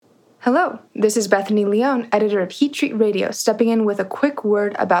Hello, this is Bethany Leone, editor of Heat Treat Radio, stepping in with a quick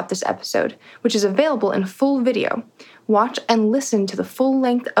word about this episode, which is available in full video. Watch and listen to the full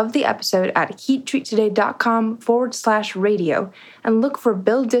length of the episode at heattreattoday.com/radio and look for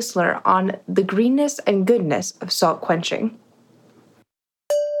Bill Distler on the greenness and goodness of salt quenching.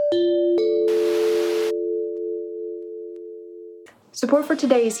 Support for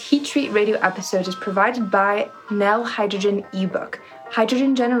today's Heat Treat Radio episode is provided by Nel Hydrogen ebook,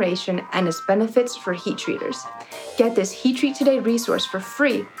 Hydrogen Generation and its Benefits for Heat Treaters. Get this Heat Treat Today resource for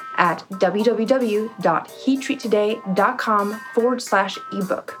free at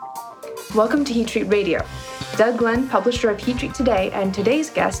www.heattreattoday.com/ebook. Welcome to Heat Treat Radio. Doug Glenn, publisher of Heat Treat Today, and today's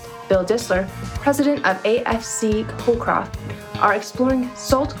guest, Bill Distler, president of AFC Holcroft, are exploring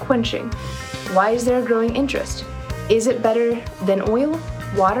salt quenching. Why is there a growing interest? Is it better than oil,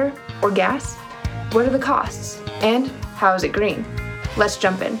 water, or gas? What are the costs? And how is it green? Let's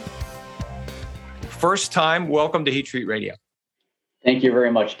jump in. First time, welcome to Heat Treat Radio. Thank you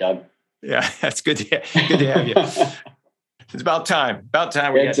very much, Doug. Yeah, that's good to have you. It's about time. It's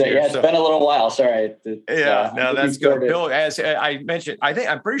been a little while. Sorry. That's good. Bill, as I mentioned,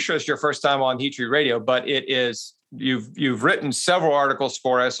 I'm pretty sure it's your first time on Heat Treat Radio, but it is. You've written several articles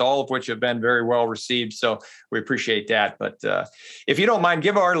for us, all of which have been very well received. So we appreciate that. But if you don't mind,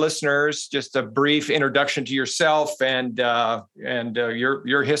 give our listeners just a brief introduction to yourself and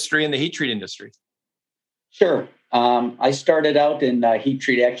your history in the heat treat industry. Sure. I started out in heat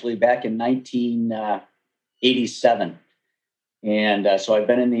treat actually back in 1987. And so I've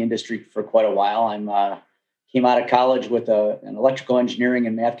been in the industry for quite a while. I came out of college with an electrical engineering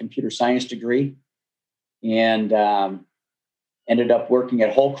and math computer science degree, and ended up working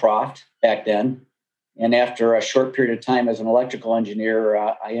at Holcroft back then. And after a short period of time as an electrical engineer,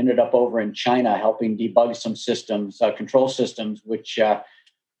 I ended up over in China helping debug some systems, control systems, which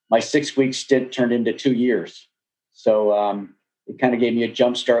my 6-week stint turned into 2 years. So it kind of gave me a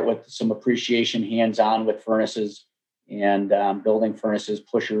jump start with some appreciation hands-on with furnaces and building furnaces,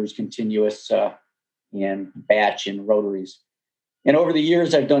 pushers, continuous, and batch and rotaries. And over the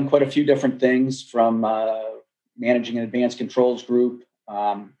years, I've done quite a few different things, from managing an advanced controls group,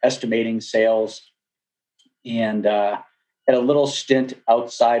 estimating sales, and had a little stint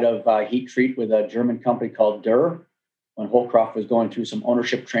outside of heat treat with a German company called Dürr when Holcroft was going through some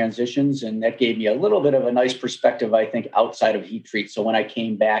ownership transitions. And that gave me a little bit of a nice perspective, I think, outside of heat treat. So when I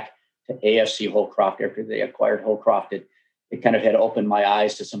came back to AFC Holcroft after they acquired Holcroft, it kind of had opened my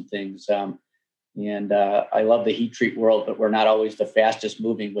eyes to some things. And I love the heat treat world, but we're not always the fastest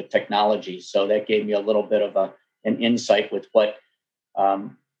moving with technology. So that gave me a little bit of an insight with what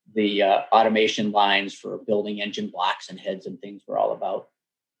the automation lines for building engine blocks and heads and things were all about.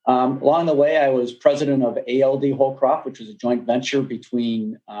 Along the way, I was president of ALD Holcroft, which was a joint venture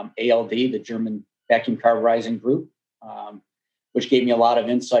between ALD, the German vacuum carburizing group, which gave me a lot of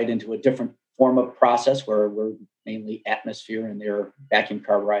insight into a different form of process where we're mainly atmosphere and they're vacuum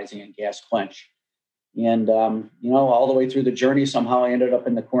carburizing and gas quench. And, all the way through the journey, somehow I ended up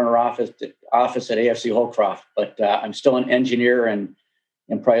in the corner office at AFC Holcroft. But I'm still an engineer and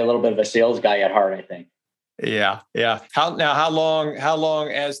probably a little bit of a sales guy at heart, I think. Yeah. How long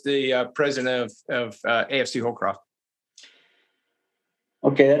as the president of AFC Holcroft?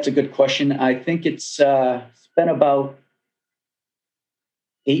 Okay, that's a good question. I think it's been about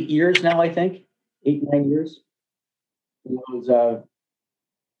 8 years now, I think. 8-9 years. It was,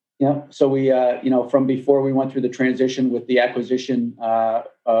 so we, from before we went through the transition with the acquisition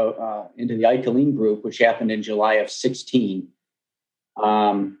into the Italene Group, which happened in July of 16,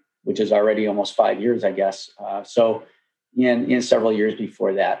 which is already almost 5 years, I guess. So in several years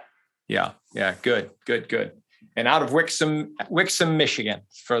before that. Yeah. Good. And out of Wixom, Michigan,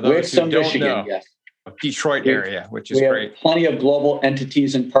 for those who don't know. Yes. Detroit area, which is great. We have plenty of global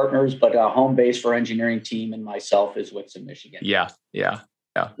entities and partners, but home base for engineering team and myself is Wixom, Michigan. Yeah.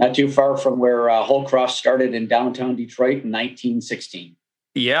 Not too far from where Holcroft started in downtown Detroit in 1916.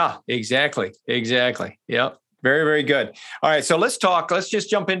 Yeah, exactly. Yep. Very, very good. All right. So let's just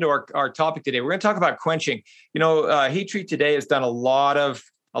jump into our topic today. We're going to talk about quenching. Heat Treat Today has done a lot of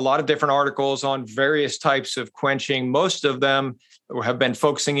different articles on various types of quenching. Most of them have been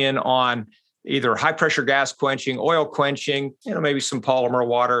focusing in on either high pressure gas quenching, oil quenching, maybe some polymer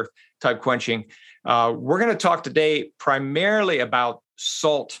water type quenching. We're going to talk today primarily about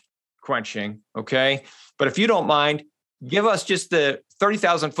salt quenching. Okay. But if you don't mind, give us just the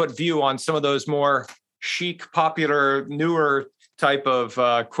 30,000 foot view on some of those more chic, popular, newer type of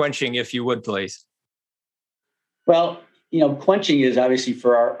quenching, if you would, please. Well, quenching is obviously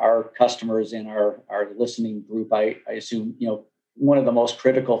for our customers and our listening group. I assume, one of the most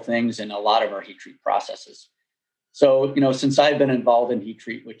critical things in a lot of our heat treat processes. So, since I've been involved in heat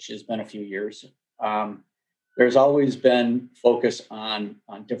treat, which has been a few years, there's always been focus on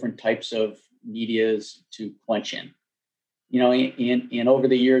different types of medias to quench in. And over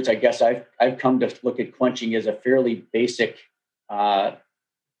the years, I guess I've come to look at quenching as a fairly basic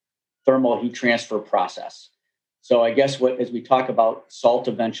thermal heat transfer process. So I guess as we talk about salt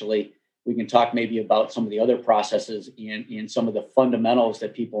eventually, we can talk maybe about some of the other processes and some of the fundamentals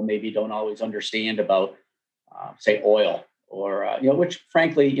that people maybe don't always understand about, say, oil or, which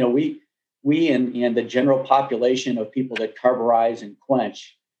frankly, we and the general population of people that carburize and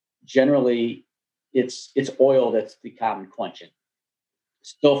quench, generally it's oil that's the common quenching.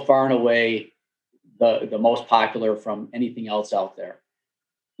 Still far and away the most popular from anything else out there.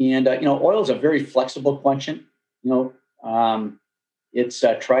 And, oil is a very flexible quenchant. It's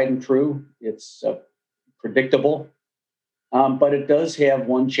tried and true. It's predictable, but it does have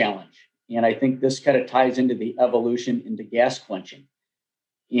one challenge. And I think this kind of ties into the evolution into gas quenching.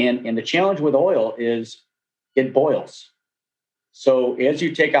 And the challenge with oil is it boils. So as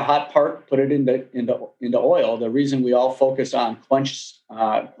you take a hot part, put it into oil, the reason we all focus on quench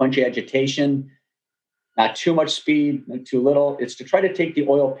agitation, not too much speed, not too little, it's to try to take the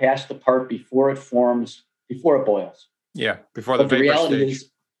oil past the part before it boils. Yeah, before the vapor reality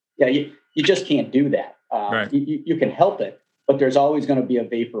stage. You just can't do that. Right. You can help it, but there's always going to be a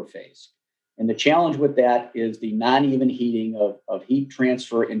vapor phase. And the challenge with that is the non-even heating of heat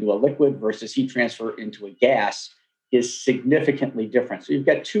transfer into a liquid versus heat transfer into a gas is significantly different. So you've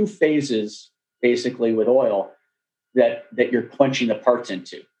got two phases basically with oil that you're quenching the parts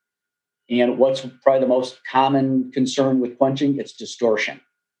into. And what's probably the most common concern with quenching? It's distortion.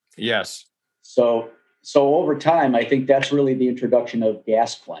 Yes. So over time, I think that's really the introduction of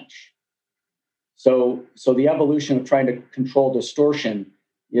gas quench. So the evolution of trying to control distortion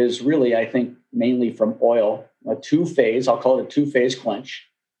is really, I think, mainly from oil, I'll call it a two-phase quench,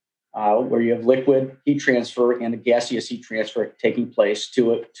 where you have liquid heat transfer and a gaseous heat transfer taking place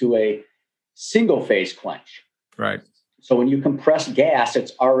to a single-phase quench. Right. So when you compress gas,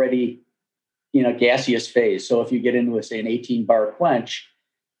 it's already in a gaseous phase. So if you get into, say, an 18-bar quench,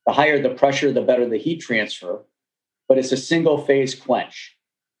 the higher the pressure, the better the heat transfer. But it's a single-phase quench,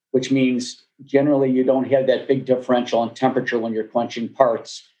 which means generally you don't have that big differential in temperature when you're quenching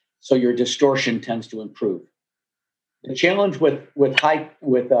parts, so your distortion tends to improve. The challenge with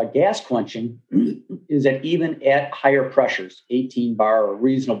gas quenching is that even at higher pressures, 18 bar or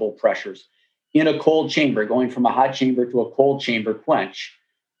reasonable pressures, in a cold chamber, going from a hot chamber to a cold chamber quench,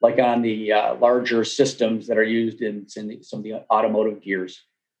 like on the larger systems that are used in some of the automotive gears,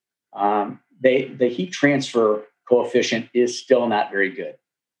 the heat transfer coefficient is still not very good.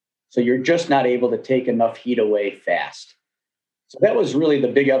 So you're just not able to take enough heat away fast. So that was really the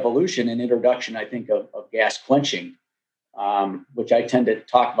big evolution and introduction, I think, of gas quenching, which I tend to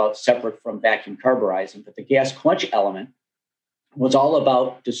talk about separate from vacuum carburizing. But the gas quench element was all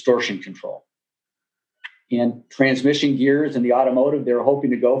about distortion control. And transmission gears in the automotive, they were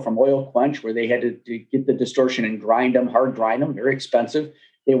hoping to go from oil quench, where they had to get the distortion and hard grind them, very expensive.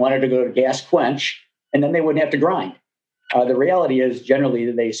 They wanted to go to gas quench, and then they wouldn't have to grind. The reality is generally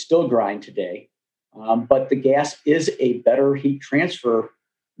they still grind today, but the gas is a better heat transfer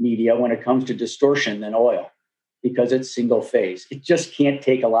media when it comes to distortion than oil because it's single phase. It just can't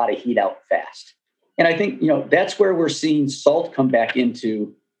take a lot of heat out fast. And I think, that's where we're seeing salt come back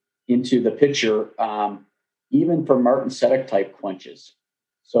into the picture, even for martensitic type quenches.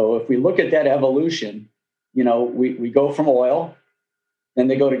 So if we look at that evolution, we go from oil, then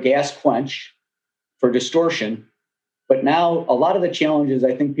they go to gas quench for distortion. But now a lot of the challenges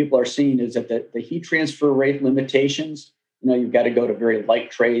I think people are seeing is that the heat transfer rate limitations, you've got to go to very light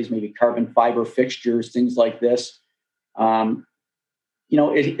trays, maybe carbon fiber fixtures, things like this.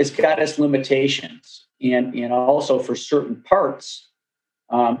 It's got its limitations. And also for certain parts,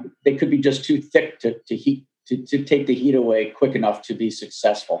 they could be just too thick to take the heat away quick enough to be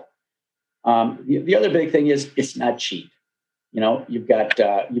successful. The other big thing is it's not cheap. You've got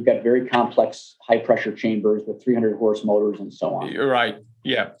very complex high pressure chambers with 300 horse motors and so on. You're right.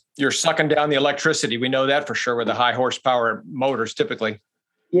 Yeah. You're sucking down the electricity. We know that for sure with the high horsepower motors typically.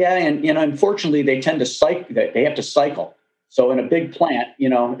 Yeah. And unfortunately they tend to cycle. They have to cycle. So in a big plant,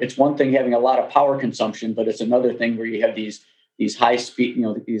 it's one thing having a lot of power consumption, but it's another thing where you have these high speed,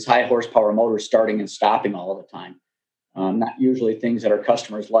 these high horsepower motors starting and stopping all the time. Not usually things that our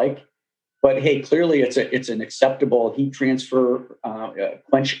customers like. But hey, clearly it's an acceptable heat transfer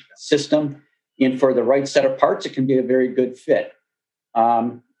quench system, and for the right set of parts, it can be a very good fit.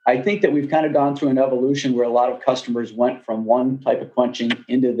 I think that we've kind of gone through an evolution where a lot of customers went from one type of quenching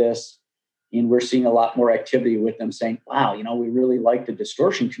into this, and we're seeing a lot more activity with them saying, wow, we really like the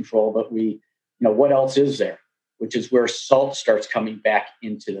distortion control, but what else is there? Which is where salt starts coming back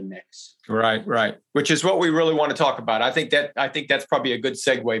into the mix. Right. Which is what we really want to talk about. I think that's probably a good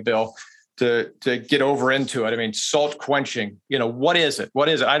segue, Bill, to get over into it. I mean, salt quenching, what is it?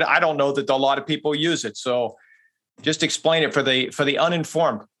 I don't know that a lot of people use it. So just explain it for the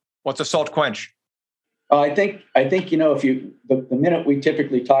uninformed. What's a salt quench? I think if the minute we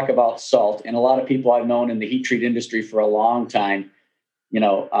typically talk about salt, and a lot of people I've known in the heat treat industry for a long time,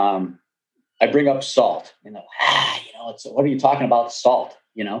 I bring up salt. What are you talking about salt?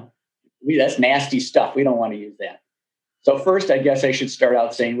 That's nasty stuff. We don't want to use that. So first, I guess I should start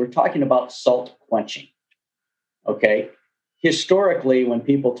out saying we're talking about salt quenching. Okay. Historically, when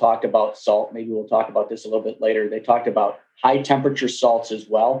people talked about salt, maybe we'll talk about this a little bit later, they talked about high temperature salts as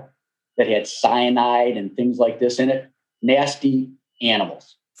well that had cyanide and things like this in it. Nasty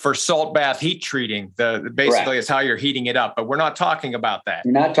animals. For salt bath heat treating, basically is how you're heating it up. But we're not talking about that.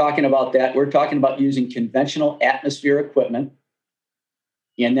 We're not talking about that. We're talking about using conventional atmosphere equipment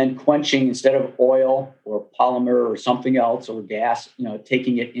and then quenching instead of oil or polymer or something else or gas,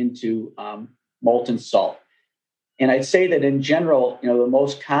 taking it into molten salt. And I'd say that in general, the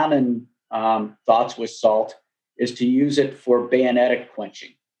most common thoughts with salt is to use it for bayonetic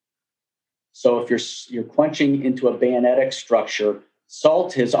quenching. So if you're quenching into a bayonetic structure,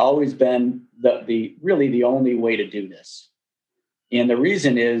 salt has always been the only way to do this. And the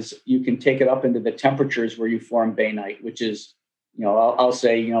reason is you can take it up into the temperatures where you form bainite, which is, I'll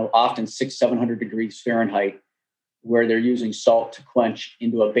say, often 600-700 degrees Fahrenheit, where they're using salt to quench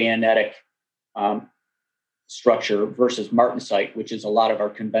into a bayonetic structure versus martensite, which is a lot of our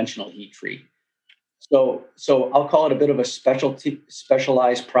conventional heat treat. So I'll call it a bit of a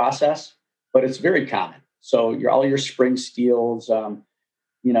specialized process, but it's very common. So all your spring steels,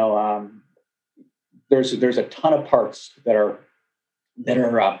 there's a ton of parts that are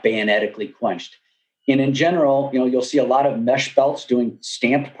bayonetically quenched. And in general, you'll see a lot of mesh belts doing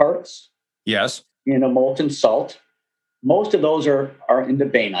stamped parts. Yes. In a molten salt. Most of those are into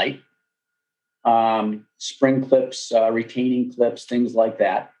bainite, spring clips, retaining clips, things like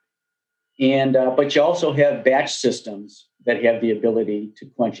that. And but you also have batch systems that have the ability to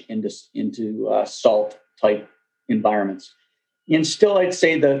quench into salt type environments. And still, I'd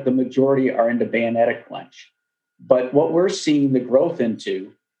say the majority are into bayonetic quench. But what we're seeing the growth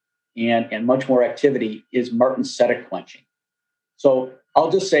into and much more activity is martensitic quenching. So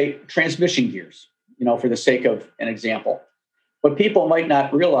I'll just say transmission gears, for the sake of an example. What people might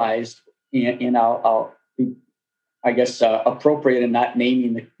not realize, and I'll be, I guess, appropriate in not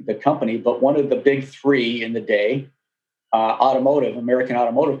naming the company, but one of the big three in the day, American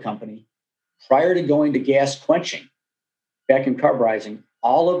Automotive Company, prior to going to gas quenching, vacuum carburizing,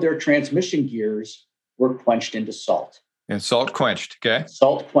 all of their transmission gears were quenched into salt. And salt quenched, okay?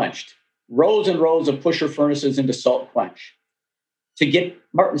 Salt quenched. Rows and rows of pusher furnaces into salt quench to get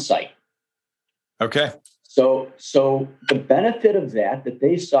martensite. Okay. So the benefit of that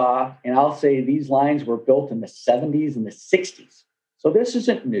they saw, and I'll say these lines were built in the 70s and the 60s. So this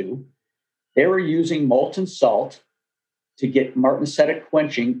isn't new. They were using molten salt to get martensitic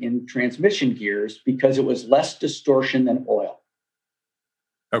quenching in transmission gears because it was less distortion than oil.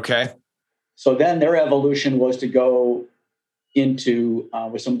 Okay. So then their evolution was to go into,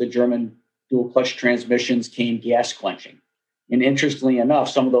 with some of the German dual clutch transmissions came gas quenching. And interestingly enough,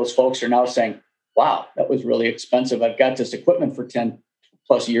 some of those folks are now saying, wow, that was really expensive. I've got this equipment for 10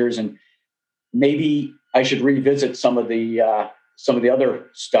 plus years, and maybe I should revisit some of the other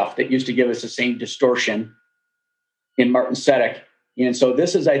stuff that used to give us the same distortion in martensitic. And so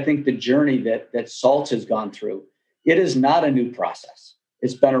this is, I think, the journey that salt has gone through. It is not a new process.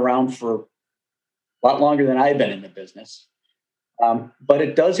 It's been around for a lot longer than I've been in the business. But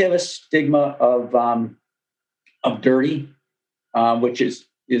it does have a stigma of dirty, which is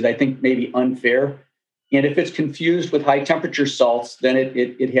I think maybe unfair. And if it's confused with high temperature salts, then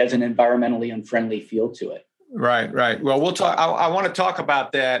it has an environmentally unfriendly feel to it. Right. Well, we'll talk. I want to talk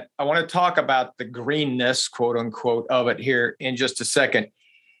about that. I want to talk about the greenness, quote unquote, of it here in just a second.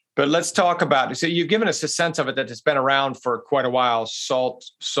 But let's talk about. So you've given us a sense of it that it's been around for quite a while, salt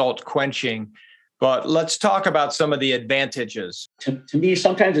quenching. But let's talk about some of the advantages. To me,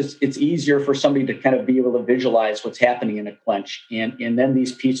 sometimes it's easier for somebody to kind of be able to visualize what's happening in a quench, and then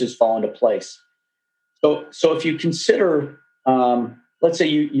these pieces fall into place. So if you consider, let's say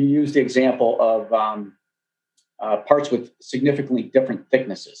you use the example of parts with significantly different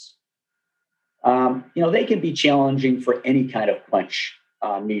thicknesses. They can be challenging for any kind of quench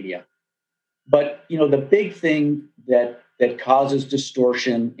media. But the big thing that causes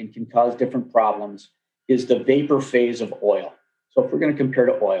distortion and can cause different problems is the vapor phase of oil. So if we're going to compare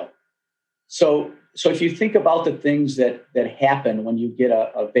to oil, so if you think about the things that happen when you get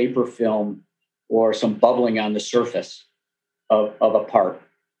a vapor film or some bubbling on the surface of a part,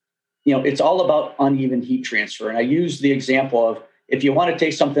 it's all about uneven heat transfer. And I use the example of, if you want to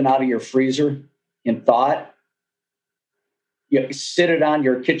take something out of your freezer and thaw it, you sit it on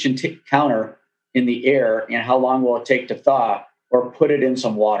your kitchen counter in the air, and how long will it take to thaw, or put it in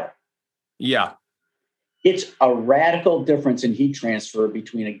some water? Yeah. It's a radical difference in heat transfer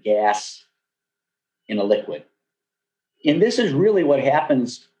between a gas and a liquid. And this is really what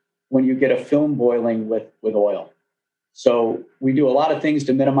happens when you get a film boiling with oil. So we do a lot of things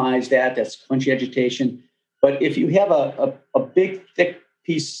to minimize that. That's quench agitation. But if you have a big, thick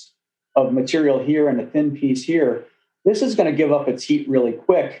piece of material here and a thin piece here, this is going to give up its heat really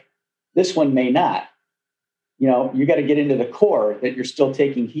quick. This one may not. You got to get into the core that you're still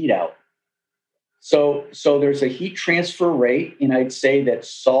taking heat out. So there's a heat transfer rate, and I'd say that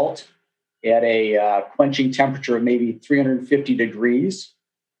salt at a quenching temperature of maybe 350 degrees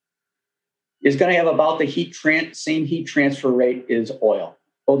is going to have about the same heat transfer rate as oil.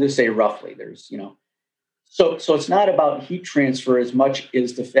 We'll just say roughly. So it's not about heat transfer as much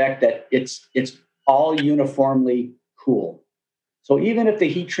as the fact that it's all uniformly cool. So even if the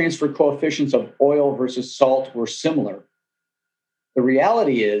heat transfer coefficients of oil versus salt were similar, the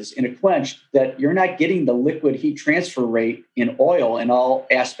reality is in a quench that you're not getting the liquid heat transfer rate in oil in all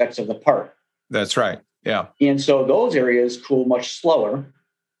aspects of the part. That's right. Yeah. And so those areas cool much slower,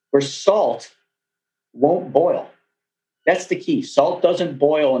 where salt won't boil. That's the key. Salt doesn't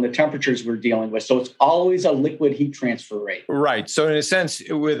boil in the temperatures we're dealing with. So it's always a liquid heat transfer rate. Right. So in a sense,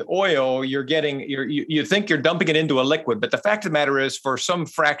 with oil, you think you're dumping it into a liquid, but the fact of the matter is, for some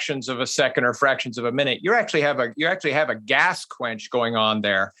fractions of a second or fractions of a minute, you actually have a gas quench going on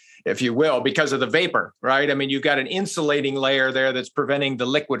there, if you will, because of the vapor, right? I mean, you've got an insulating layer there that's preventing the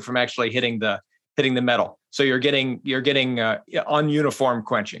liquid from actually hitting the metal. So you're getting ununiform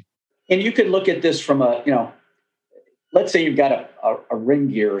quenching. And you could look at this from let's say you've got a ring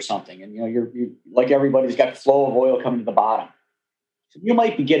gear or something, and you're like everybody's got flow of oil coming to the bottom. So you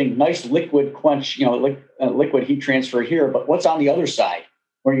might be getting nice liquid quench, liquid heat transfer here, but what's on the other side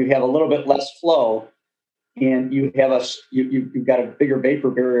where you have a little bit less flow, and you have you've got a bigger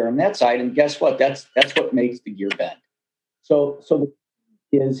vapor barrier on that side, and guess what? That's what makes the gear bend. So the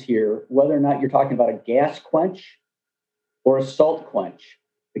key is here whether or not you're talking about a gas quench or a salt quench.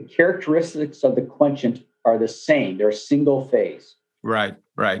 The characteristics of the quenchant are the same. They're single phase. Right.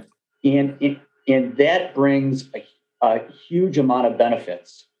 And that brings a huge amount of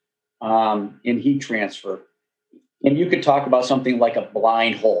benefits in heat transfer. And you could talk about something like a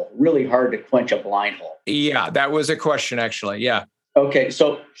blind hole. Really hard to quench a blind hole. Yeah, that was a question, actually. Yeah. Okay,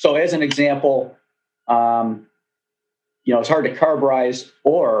 so as an example, it's hard to carburize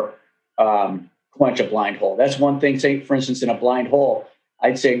or quench a blind hole. That's one thing. Say, for instance, in a blind hole,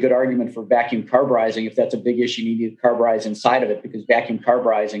 I'd say a good argument for vacuum carburizing. If that's a big issue, you need to carburize inside of it, because vacuum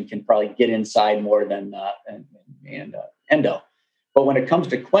carburizing can probably get inside more than endo. But when it comes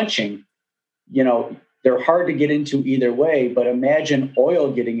to quenching, they're hard to get into either way. But imagine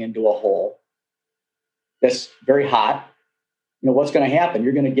oil getting into a hole that's very hot. What's going to happen?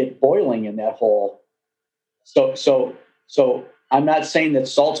 You're going to get boiling in that hole. So I'm not saying that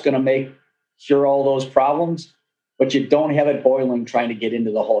salt's going to cure all those problems, but you don't have it boiling trying to get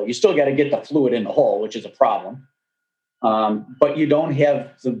into the hole. You still got to get the fluid in the hole, which is a problem. But you don't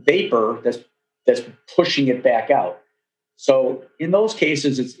have the vapor that's pushing it back out. So in those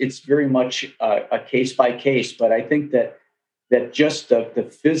cases, it's very much a case by case. But I think that just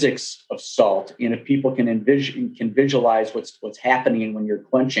the physics of salt, and if people can visualize what's happening when you're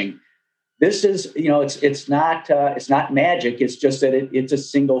quenching, this is it's not magic. It's just that it's a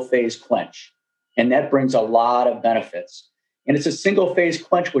single phase quench. And that brings a lot of benefits. And it's a single phase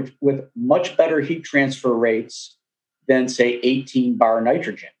quench with much better heat transfer rates than, say, 18 bar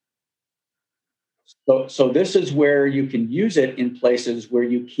nitrogen. So this is where you can use it in places where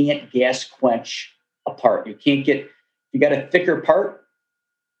you can't gas quench a part. You got a thicker part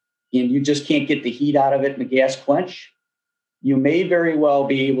and you just can't get the heat out of it in a gas quench. You may very well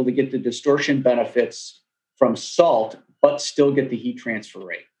be able to get the distortion benefits from salt, but still get the heat transfer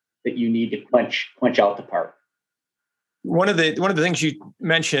rate that you need to quench out the part. One of the things you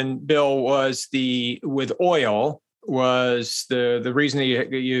mentioned, Bill, was with oil, was the reason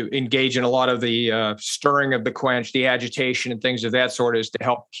that you engage in a lot of the stirring of the quench, the agitation and things of that sort, is to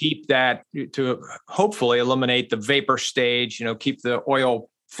help keep that, to hopefully eliminate the vapor stage, keep the oil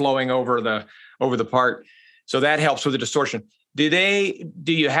flowing over the part. So that helps with the distortion. Do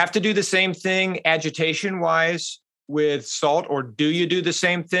you have to do the same thing agitation wise with salt, or do you do the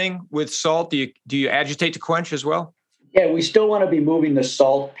same thing with salt? Do you agitate to quench as well? Yeah, we still want to be moving the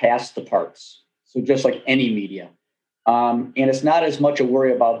salt past the parts. So just like any media. And it's not as much a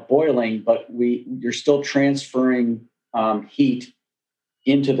worry about boiling, but you're still transferring heat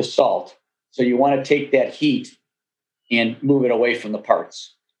into the salt. So you want to take that heat and move it away from the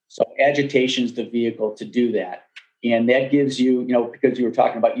parts. So agitation is the vehicle to do that. And that gives you, because you were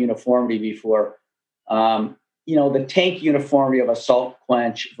talking about uniformity before, the tank uniformity of a salt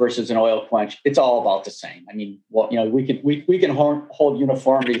quench versus an oil quench, it's all about the same. I mean, we can hold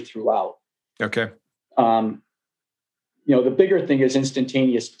uniformity throughout. Okay. The bigger thing is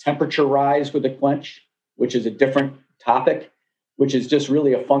instantaneous temperature rise with the quench, which is a different topic, which is just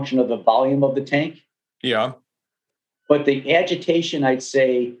really a function of the volume of the tank. Yeah. But the agitation, I'd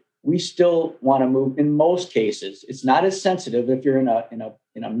say, we still want to move. In most cases, it's not as sensitive. If you're in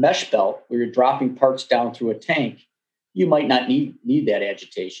a mesh belt where you're dropping parts down through a tank, you might not need that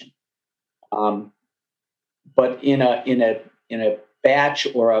agitation. But in a batch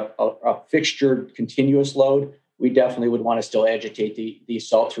or a fixtured continuous load, we definitely would want to still agitate the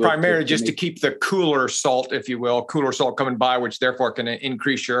salt through. Primarily just to keep the cooler salt, if you will, cooler salt coming by, which therefore can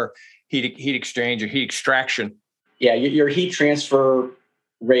increase your heat exchange or heat extraction. Yeah, your heat transfer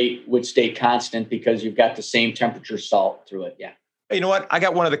rate would stay constant because you've got the same temperature salt through it. Yeah. You know what? I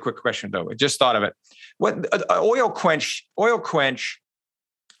got one other quick question though. I just thought of it. What oil quench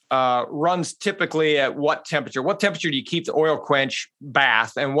runs typically at what temperature? What temperature do you keep the oil quench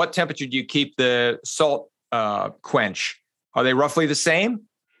bath, and what temperature do you keep the salt quench? Are they roughly the same?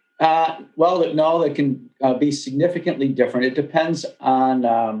 No, they can be significantly different. It depends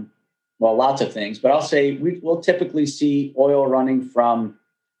on lots of things, but I'll say we'll typically see oil running from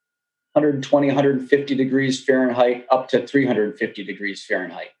 120, 150 degrees Fahrenheit up to 350 degrees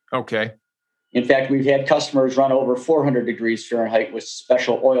Fahrenheit. Okay. In fact, we've had customers run over 400 degrees Fahrenheit with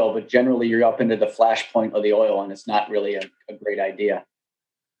special oil, but generally you're up into the flash point of the oil, and it's not really a great idea.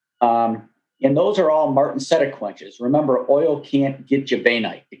 And those are all Martensetta quenches. Remember, oil can't get you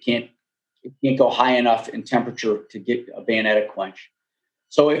bainite. It can't go high enough in temperature to get a bayonetic quench.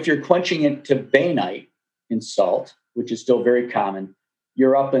 So if you're quenching it to bainite in salt, which is still very common,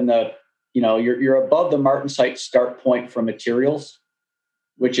 you're up in the, you're above the Martensite start point for materials,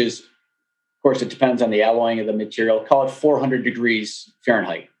 which is, of course, it depends on the alloying of the material. Call it 400 degrees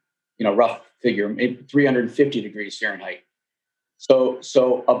Fahrenheit, rough figure, maybe 350 degrees Fahrenheit. So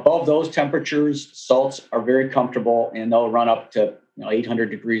above those temperatures, salts are very comfortable, and they'll run up to 800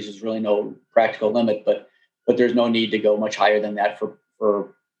 degrees is really no practical limit, but there's no need to go much higher than that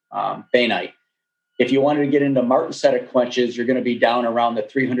for bainite. If you wanted to get into Martensetta quenches, you're going to be down around the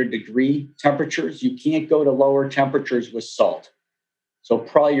 300 degree temperatures. You can't go to lower temperatures with salt. So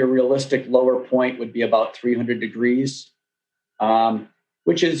probably your realistic lower point would be about 300 degrees,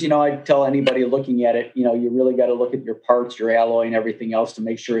 which is, I tell anybody looking at it, you really got to look at your parts, your alloy, and everything else to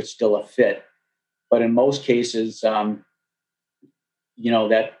make sure it's still a fit. But in most cases, that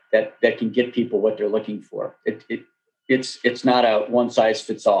can get people what they're looking for. It's not a one size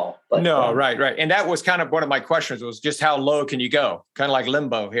fits all. But, no, right. And that was kind of one of my questions, was just how low can you go? Kind of like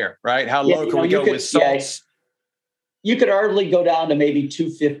limbo here, right? How low can we go with salts? You could hardly go down to maybe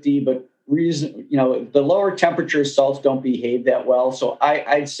 250, but the lower temperature salts don't behave that well. So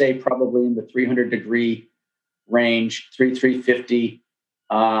I'd say probably in the 300 degree range, 350.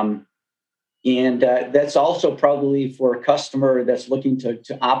 And that's also probably for a customer that's looking to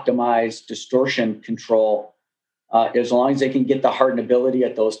optimize distortion control. As long as they can get the hardenability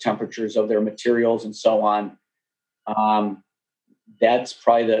at those temperatures of their materials and so on, that's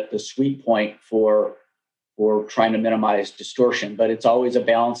probably the sweet point for trying to minimize distortion. But it's always a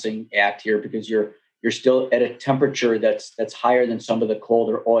balancing act here, because you're still at a temperature that's higher than some of the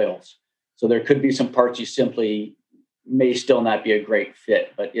colder oils. So there could be some parts you simply may still not be a great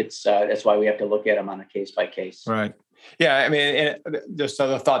fit, but that's why we have to look at them on a case by case. Right. Yeah. I mean, and just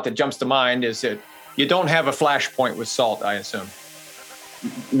the thought that jumps to mind is that you don't have a flash point with salt, I assume.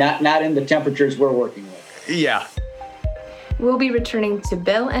 Not in the temperatures we're working with. Yeah. We'll be returning to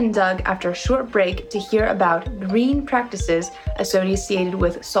Bill and Doug after a short break to hear about green practices associated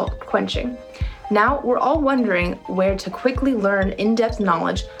with salt quenching. Now, we're all wondering where to quickly learn in-depth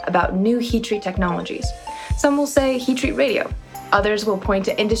knowledge about new heat treat technologies. Some will say heat treat radio. Others will point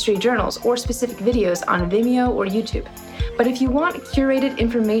to industry journals or specific videos on Vimeo or YouTube. But if you want curated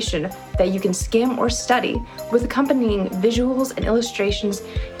information that you can skim or study with accompanying visuals and illustrations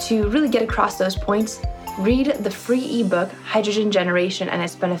to really get across those points, read the free ebook, Hydrogen Generation and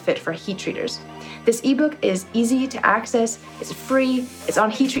Its Benefit for Heat Treaters. This ebook is easy to access, it's free, it's on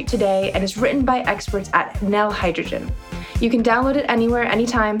Heat Treat Today, and it's written by experts at Nel Hydrogen. You can download it anywhere,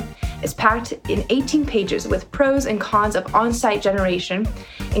 anytime. It's packed in 18 pages with pros and cons of on-site generation,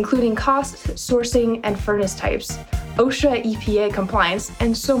 including cost, sourcing, and furnace types, OSHA EPA compliance,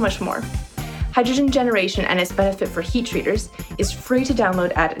 and so much more. Hydrogen Generation and Its Benefit for Heat Treaters is free to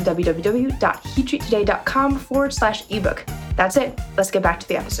download at www.heattreattoday.com/ebook. That's it. Let's get back to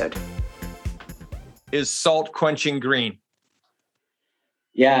the episode. Is salt quenching green?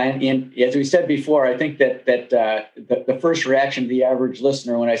 Yeah, and as we said before, I think that the first reaction to the average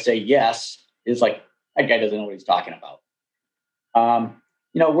listener when I say yes is like, that guy doesn't know what he's talking about.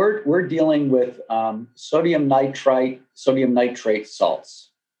 We're dealing with sodium nitrate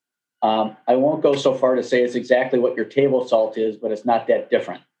salts. I won't go so far to say it's exactly what your table salt is, but it's not that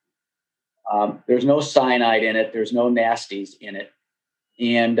different. There's no cyanide in it. There's no nasties in it.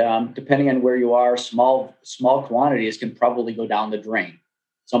 And depending on where you are, small quantities can probably go down the drain.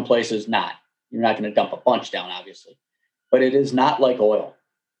 Some places not. You're not going to dump a bunch down, obviously. But it is not like oil.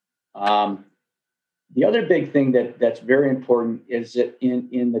 The other big thing that's very important is that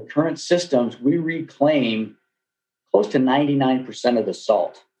in the current systems, we reclaim close to 99% of the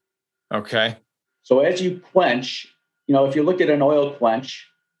salt. Okay. So as you quench, if you look at an oil quench,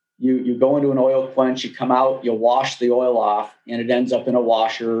 you go into an oil quench, you come out, you wash the oil off, and it ends up in a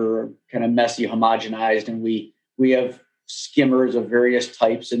washer, kind of messy, homogenized, and we have skimmers of various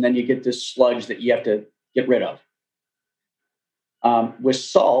types, and then you get this sludge that you have to get rid of. With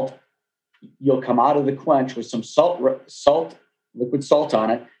salt, you'll come out of the quench with some liquid salt on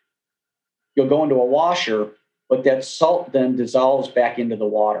it. You'll go into a washer, but that salt then dissolves back into the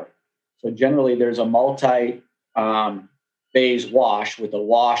water. So generally, there's a multi-phase wash with a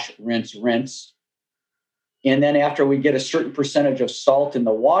wash, rinse, rinse. And then after we get a certain percentage of salt in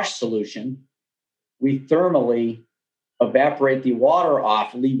the wash solution, we thermally evaporate the water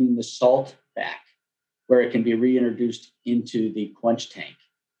off, leaving the salt back where it can be reintroduced into the quench tank.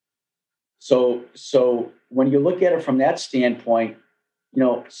 So when you look at it from that standpoint,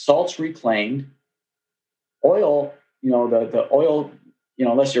 salt's reclaimed. Oil, the oil,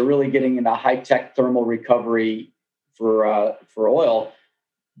 unless you're really getting into high-tech thermal recovery for oil,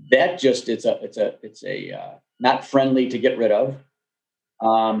 that just it's a not friendly to get rid of.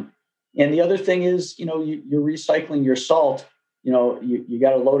 And the other thing is, you're recycling your salt. You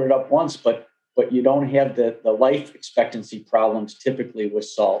got to load it up once, but you don't have the life expectancy problems typically with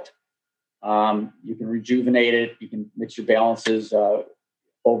salt. You can rejuvenate it. You can mix your balances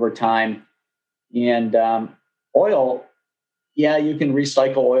over time. And oil, yeah, you can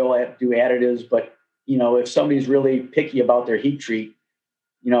recycle oil, do additives, but if somebody's really picky about their heat treat,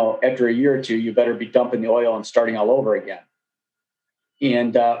 after a year or two, you better be dumping the oil and starting all over again.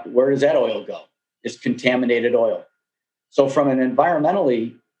 And where does that oil go? It's contaminated oil. So from an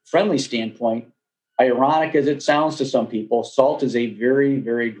environmentally friendly standpoint, ironic as it sounds to some people, salt is a very,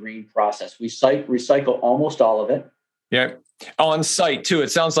 very green process. We recycle almost all of it. Yeah. On site too.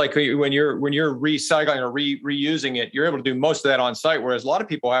 It sounds like when you're recycling or reusing it, you're able to do most of that on site. Whereas a lot of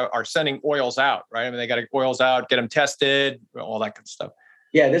people are sending oils out, right? I mean, they got to oils out, get them tested, all that good stuff.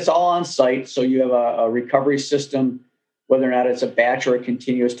 Yeah, that's all on site. So you have a recovery system, whether or not it's a batch or a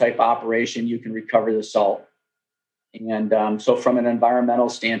continuous type operation, you can recover the salt. And so from an environmental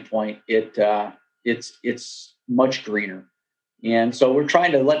standpoint, it's much greener. And so we're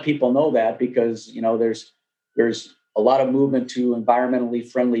trying to let people know that because, there's a lot of movement to environmentally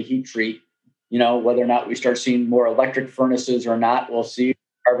friendly heat treat. Whether or not we start seeing more electric furnaces or not, we'll see.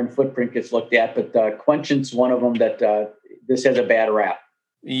 Carbon footprint gets looked at, but quenchant's one of them that this has a bad rap.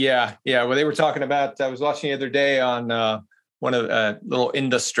 Yeah. Well, they were talking about, I was watching the other day on one of a little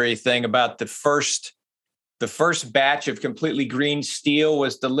industry thing about the first batch of completely green steel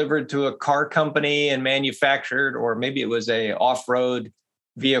was delivered to a car company and manufactured, or maybe it was a off-road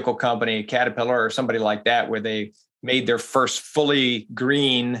vehicle company, Caterpillar or somebody like that, where they made their first fully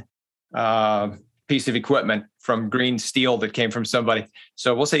green piece of equipment from green steel that came from somebody.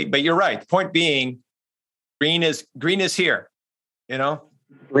 So we'll see. But you're right. The point being, green is here.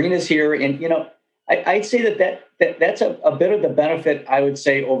 Green is here, and I'd say that's a bit of the benefit, I would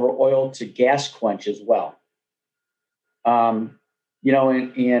say, over oil to gas quench as well. And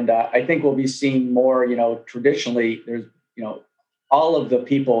I think we'll be seeing more. Traditionally, there's all of the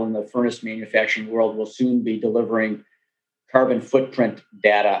people in the furnace manufacturing world will soon be delivering carbon footprint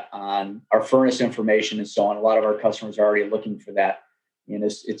data on our furnace information and so on. A lot of our customers are already looking for that, and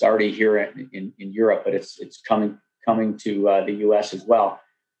it's already here in Europe, but it's coming to the U.S. as well.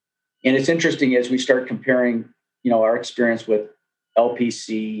 And it's interesting as we start comparing, our experience with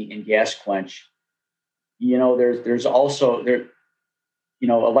LPC and gas quench. There's also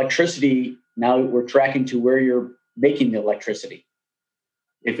electricity. Now we're tracking to where you're making the electricity.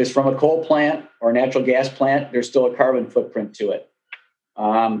 If it's from a coal plant or a natural gas plant, there's still a carbon footprint to it.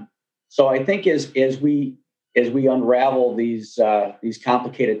 So I think as we unravel these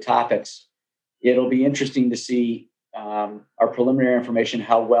complicated topics, it'll be interesting to see our preliminary information,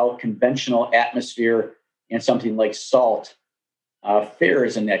 how well conventional atmosphere and something like salt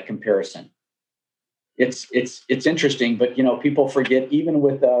fares in that comparison. It's interesting, but people forget, even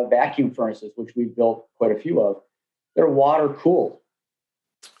with vacuum furnaces, which we've built quite a few of, they're water cooled.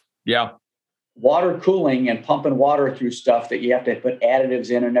 Yeah. Water cooling and pumping water through stuff that you have to put additives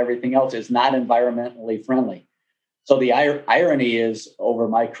in and everything else is not environmentally friendly. So the irony is, over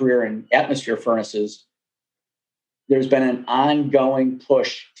my career in atmosphere furnaces, there's been an ongoing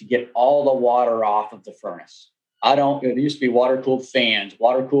push to get all the water off of the furnace. There used to be water-cooled fans,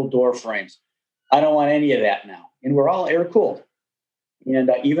 water-cooled door frames. I don't want any of that now. And we're all air-cooled. And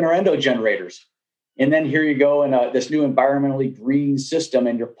even our endo generators. And then here you go in this new environmentally green system,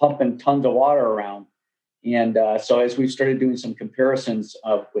 and you're pumping tons of water around. And so as we've started doing some comparisons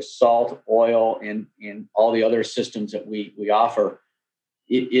with salt, oil, and all the other systems that we offer,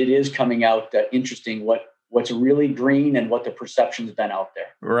 it is coming out interesting what's really green and what the perception's been out there.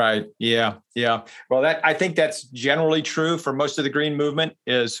 Right. Yeah. Yeah. Well, I think that's generally true for most of the green movement.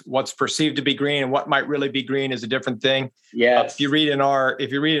 Is what's perceived to be green and what might really be green is a different thing. Yeah. If you read in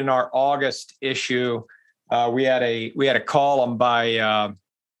our August issue, we had a column by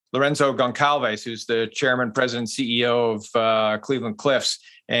Lorenzo Goncalves, who's the chairman, president, CEO of Cleveland Cliffs,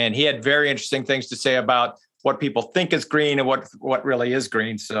 and he had very interesting things to say about what people think is green and what really is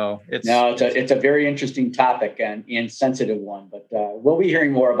green. So it's a very interesting topic and sensitive one, but we'll be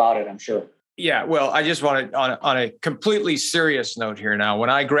hearing more about it, I'm sure. Yeah. Well, I just want to, on a completely serious note here now, when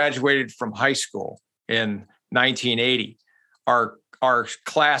I graduated from high school in 1980, our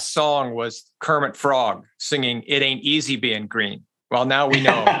class song was Kermit Frog singing "It Ain't Easy Being Green." Well, now we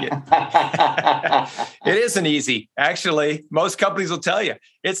know it isn't easy. Actually, most companies will tell you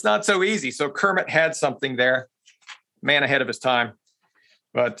it's not so easy. So Kermit had something there, man ahead of his time.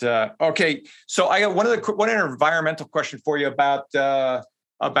 But okay, so I got one environmental question for you about the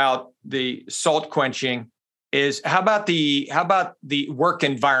salt quenching. Is how about the work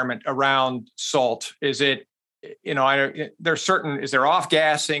environment around salt? Is it is there off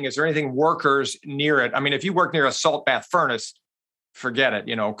gassing? Is there anything workers near it? I mean, if you work near a salt bath furnace, forget it,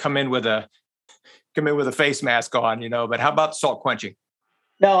 come in with a face mask on, but how about salt quenching?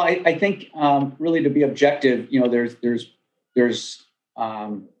 No, I think really, to be objective, there's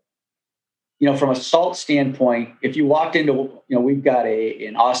from a salt standpoint, if you walked into, we've got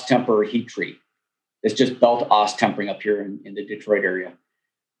an Austemper heat treat that's just built Austempering up here in the Detroit area.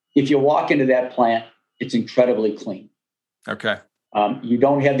 If you walk into that plant, it's incredibly clean. Okay. You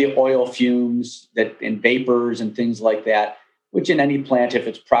don't have the oil fumes and vapors and things like that, which in any plant, if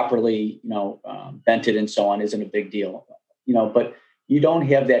it's properly, vented and so on, isn't a big deal, but you don't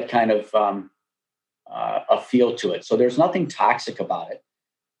have that kind of a feel to it. So there's nothing toxic about it.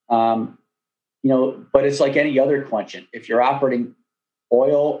 But it's like any other quenchant. If you're operating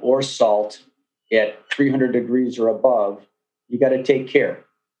oil or salt at 300 degrees or above, you got to take care.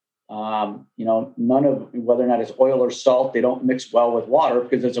 None of whether or not it's oil or salt, they don't mix well with water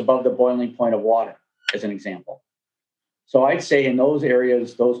because it's above the boiling point of water, as an example. So I'd say in those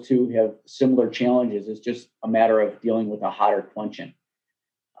areas, those two have similar challenges. It's just a matter of dealing with a hotter quenchant.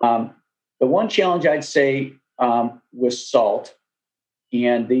 The one challenge I'd say with salt,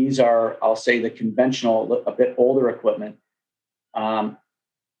 and these are, I'll say, the conventional, a bit older equipment,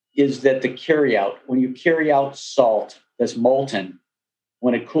 is that the carryout, when you carry out salt that's molten,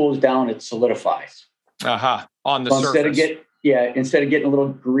 when it cools down, it solidifies. On the surface. Instead of getting a little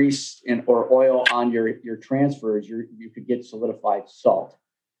grease or oil on your transfers, you could get solidified salt.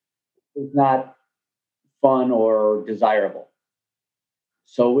 It's not fun or desirable.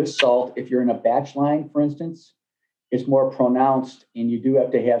 So with salt, if you're in a batch line, for instance, it's more pronounced, and you do have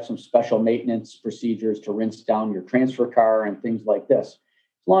to have some special maintenance procedures to rinse down your transfer car and things like this.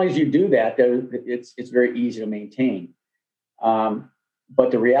 As long as you do that, it's very easy to maintain.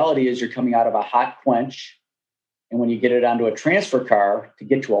 But the reality is you're coming out of a hot quench, and when you get it onto a transfer car to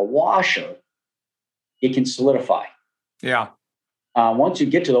get to a washer, it can solidify. Yeah. Once you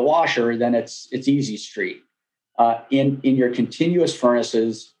get to the washer, then it's easy street. In your continuous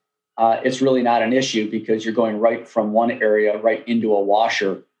furnaces, it's really not an issue because you're going right from one area right into a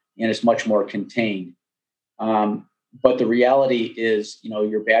washer, and it's much more contained. But the reality is,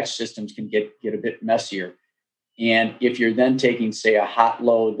 your batch systems can get a bit messier. And if you're then taking, say, a hot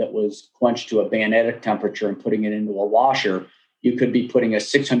load that was quenched to a bayonetic temperature and putting it into a washer, you could be putting a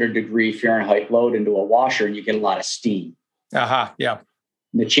 600 degree Fahrenheit load into a washer and you get a lot of steam. Yeah.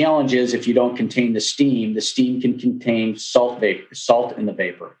 And the challenge is if you don't contain the steam can contain salt in the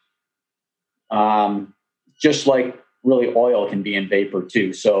vapor. Just like really oil can be in vapor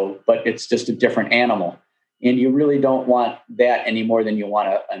too. But it's just a different animal. And you really don't want that any more than you want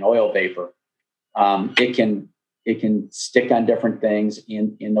an oil vapor. It can stick on different things.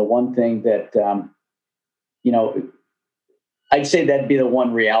 And the one thing that, I'd say that'd be the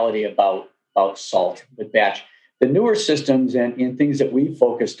one reality about salt with batch. The newer systems and things that we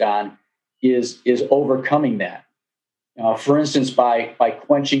focused on is overcoming that. For instance, by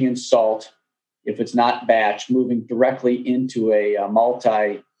quenching in salt, if it's not batch, moving directly into a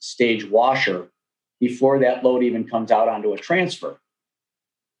multi-stage washer before that load even comes out onto a transfer.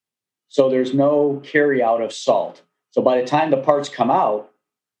 So there's no carry out of salt. So by the time the parts come out,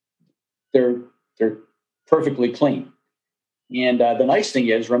 they're perfectly clean. And the nice thing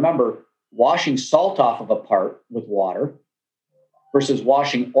is, remember, washing salt off of a part with water versus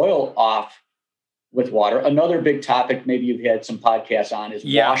washing oil off with water. Another big topic, maybe you've had some podcasts on, is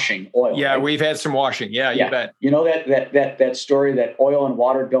washing oil. Yeah, right? We've had some washing. Yeah, you bet. You know that story that oil and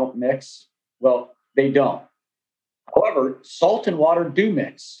water don't mix? Well, they don't. However, salt and water do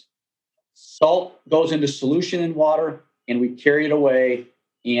mix. Salt goes into solution in water, and we carry it away,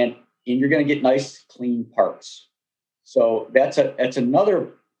 and you're going to get nice, clean parts. So that's another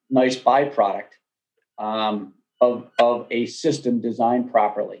nice byproduct of a system designed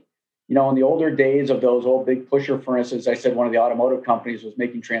properly. In the older days of those old big pusher furnaces, I said one of the automotive companies was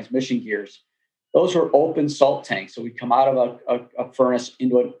making transmission gears. Those were open salt tanks. So we come out of a furnace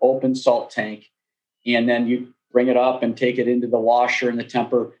into an open salt tank, and then you bring it up and take it into the washer and the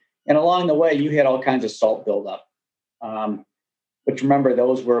temper. And along the way, you had all kinds of salt buildup. But remember,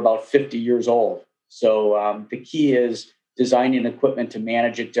 those were about 50 years old. So the key is designing equipment to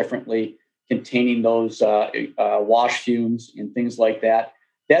manage it differently, containing those wash fumes and things like that.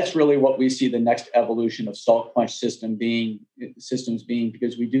 That's really what we see the next evolution of salt quench systems being,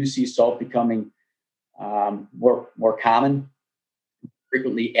 because we do see salt becoming more common,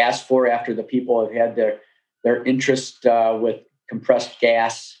 frequently asked for after the people have had their interest with compressed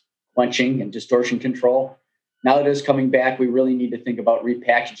gas quenching and distortion control. Now that it's coming back, we really need to think about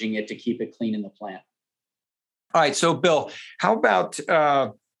repackaging it to keep it clean in the plant. All right. So, Bill, how about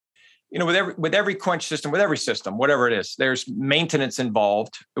with every quench system, with every system, whatever it is, there's maintenance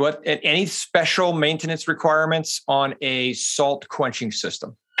involved. Any special maintenance requirements on a salt quenching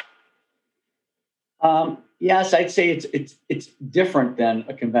system? Yes, I'd say it's different than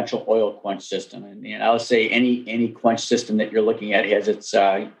a conventional oil quench system, and I would say any quench system that you're looking at has its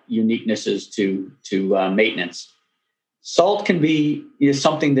uniquenesses to maintenance. Salt can be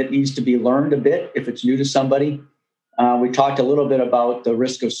something that needs to be learned a bit if it's new to somebody. We talked a little bit about the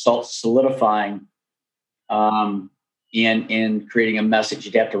risk of salt solidifying and creating a mess that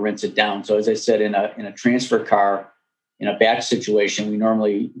you'd have to rinse it down. So as I said, in a transfer car, in a batch situation, we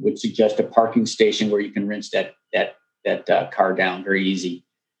normally would suggest a parking station where you can rinse that car down very easy.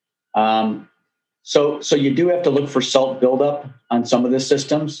 So you do have to look for salt buildup on some of the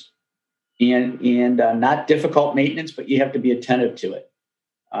systems, and not difficult maintenance, but you have to be attentive to it.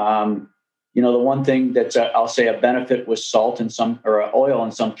 The one thing that's I'll say a benefit with salt or oil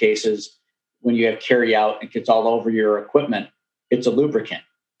in some cases, when you have carry out, it gets all over your equipment. It's a lubricant.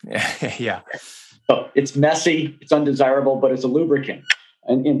 Yeah. So it's messy, it's undesirable, but it's a lubricant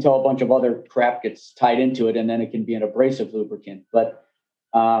until a bunch of other crap gets tied into it, and then it can be an abrasive lubricant. But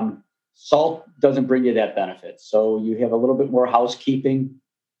salt doesn't bring you that benefit. So you have a little bit more housekeeping,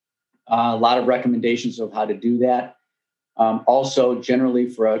 a lot of recommendations of how to do that. Also, generally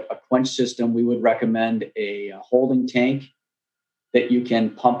for a quench system, we would recommend a holding tank that you can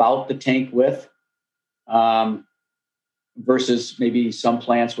pump out the tank with. Versus maybe some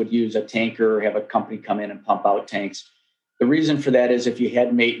plants would use a tanker or have a company come in and pump out tanks. The reason for that is if you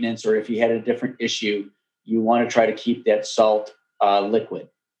had maintenance or if you had a different issue, you want to try to keep that salt liquid.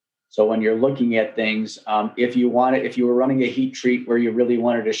 So when you're looking at things, if you were running a heat treat where you really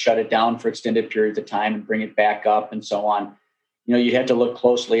wanted to shut it down for extended periods of time and bring it back up and so on, you have to look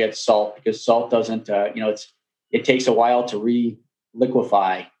closely at salt, because salt doesn't, it takes a while to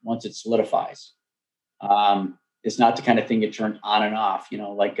re-liquefy once it solidifies. It's not the kind of thing you turn on and off,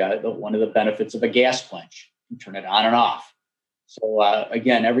 like one of the benefits of a gas quench. and turn it on and off. So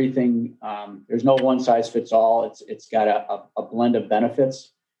again, everything, there's no one size fits all. It's got a blend of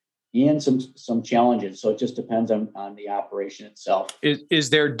benefits and some challenges. So it just depends on the operation itself. Is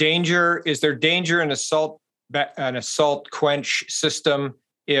there danger in an salt quench system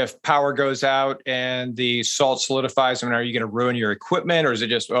if power goes out and the salt solidifies? I mean, are you going to ruin your equipment, or is it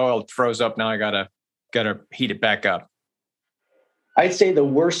just, it froze up, now I gotta heat it back up? I'd say the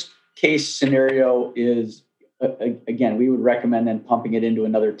worst case scenario is, again, we would recommend then pumping it into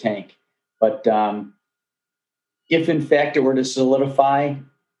another tank. But if in fact it were to solidify,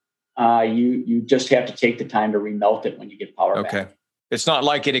 you just have to take the time to remelt it when you get power back. Okay. It's not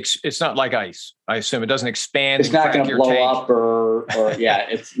like it's not like ice. I assume it doesn't expand. It's not going to blow up or yeah,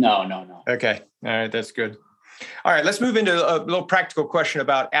 it's no. Okay. All right. That's good. All right. Let's move into a little practical question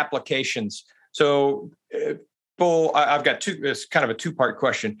about applications. So, I've got it's kind of a two-part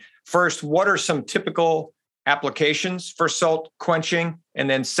question. First, what are some typical applications for salt quenching? And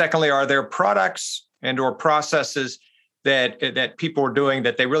then secondly, are there products and or processes that people are doing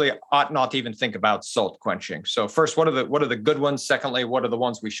that they really ought not to even think about salt quenching? So first, what are the good ones? Secondly, what are the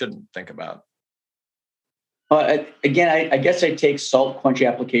ones we shouldn't think about? Again, I guess I take salt quench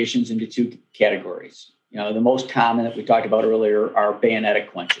applications into two categories. The most common that we talked about earlier are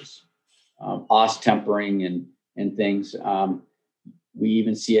bayonetic quenches, OS tempering and things. We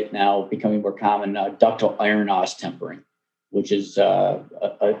even see it now becoming more common, ductile iron OS tempering, which is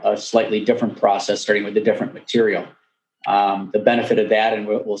a slightly different process, starting with a different material. The benefit of that, and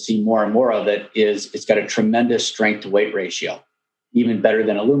we'll see more and more of it, is it's got a tremendous strength to weight ratio, even better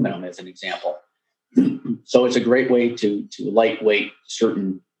than aluminum, as an example. So it's a great way to lightweight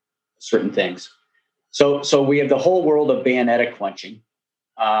certain things. So we have the whole world of bayonetic quenching,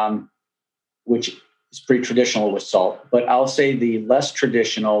 which is pretty traditional with salt. But I'll say the less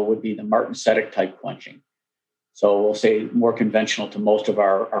traditional would be the martensitic type quenching. So we'll say more conventional to most of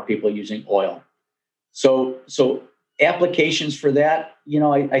our people using oil. So applications for that,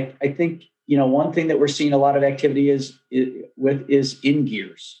 I think, one thing that we're seeing a lot of activity is in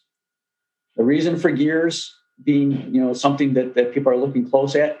gears. The reason for gears being, something that people are looking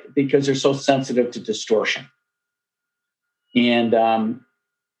close at, because they're so sensitive to distortion. And,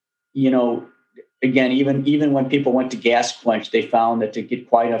 again, even when people went to gas quench, they found that to get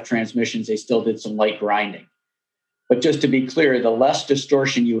quiet enough transmissions, they still did some light grinding. But just to be clear, the less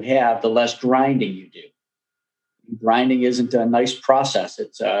distortion you have, the less grinding you do. Grinding isn't a nice process.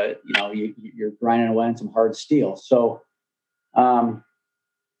 It's you're grinding away on some hard steel. So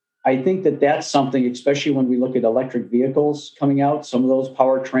I think that's something, especially when we look at electric vehicles coming out. Some of those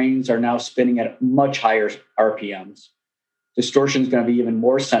powertrains are now spinning at much higher RPMs. Distortion is going to be even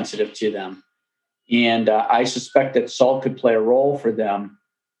more sensitive to them, and I suspect that salt could play a role for them,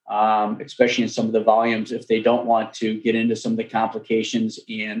 especially in some of the volumes, if they don't want to get into some of the complications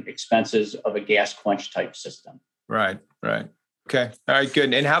and expenses of a gas quench type system. Right. Okay. All right,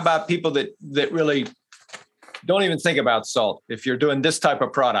 good. And how about people that really don't even think about salt if you're doing this type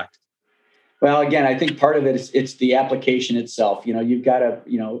of product? Well, again, I think part of it is it's the application itself. You've got to,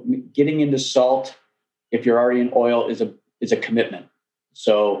 getting into salt, if you're already in oil, is a commitment.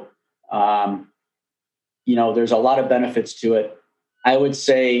 So, there's a lot of benefits to it. I would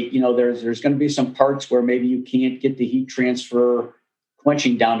say, there's going to be some parts where maybe you can't get the heat transfer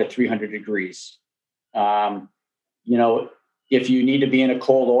quenching down to 300 degrees. If you need to be in a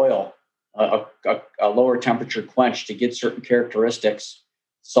cold oil, a lower temperature quench to get certain characteristics,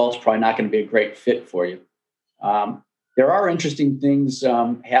 salt's probably not going to be a great fit for you. There are interesting things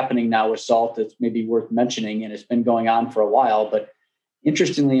happening now with salt that's maybe worth mentioning, and it's been going on for a while. But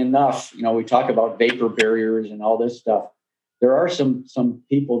interestingly enough, we talk about vapor barriers and all this stuff. There are some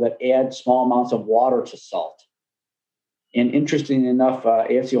people that add small amounts of water to salt. And interestingly enough,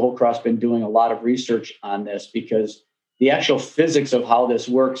 AFC Holdcroft's been doing a lot of research on this, because the actual physics of how this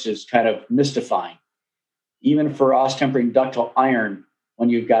works is kind of mystifying. Even for OS tempering ductile iron, when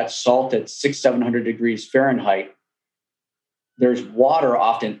you've got salt at 600-700 degrees Fahrenheit, there's water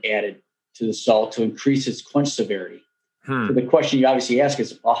often added to the salt to increase its quench severity. So the question you obviously ask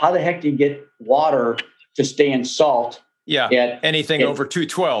is, well, how the heck do you get water to stay in salt? Yeah, anything over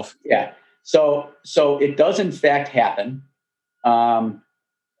 212. Yeah. So it does in fact happen, and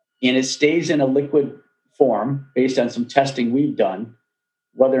it stays in a liquid form based on some testing we've done.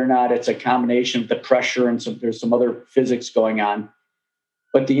 Whether or not it's a combination of the pressure and there's some other physics going on.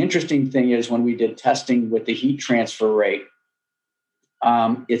 But the interesting thing is, when we did testing with the heat transfer rate,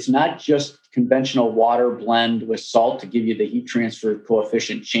 it's not just conventional water blend with salt to give you the heat transfer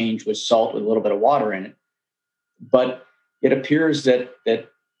coefficient change with salt with a little bit of water in it, but it appears that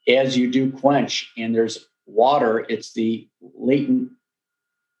as you do quench and there's water, it's the latent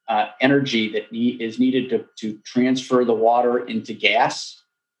energy that is needed to transfer the water into gas,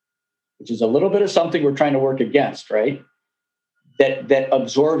 which is a little bit of something we're trying to work against, right? That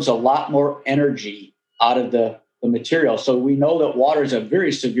absorbs a lot more energy out of the material. So we know that water is a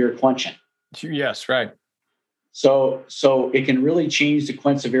very severe quenchant. Yes, right. So it can really change the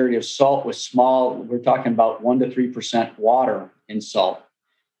quench severity of salt with we're talking about 1% to 3% water in salt.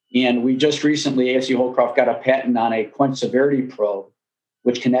 And we just recently, AFC Holdcroft got a patent on a quench severity probe,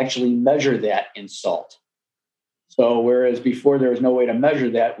 which can actually measure that in salt. So whereas before there was no way to measure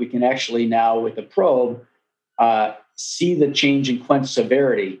that, we can actually now with the probe see the change in quench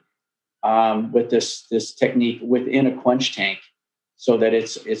severity with this technique within a quench tank, so that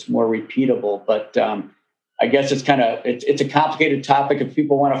it's more repeatable. But I guess it's a complicated topic. If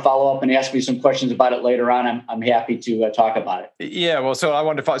people want to follow up and ask me some questions about it later on, I'm happy to talk about it. Yeah, well, so I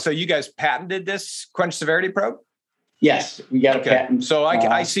wanted to follow. So you guys patented this quench severity probe? Yes, we got a patent. So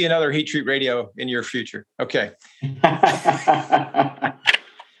I see another Heat Treat Radio in your future. Okay.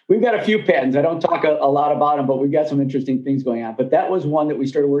 We've got a few patents. I don't talk a lot about them, but we've got some interesting things going on. But that was one that we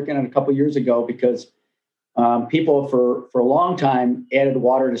started working on a couple of years ago because people for a long time added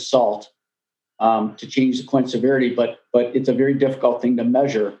water to salt to change the quench severity, but it's a very difficult thing to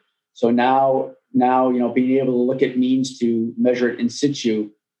measure. So now being able to look at means to measure it in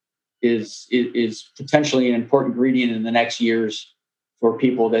situ is potentially an important ingredient in the next years for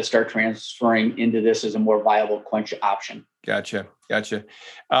people that start transferring into this as a more viable quench option. Gotcha.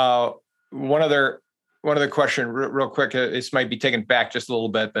 One other question, real quick. This might be taken back just a little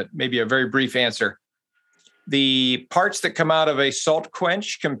bit, but maybe a very brief answer. The parts that come out of a salt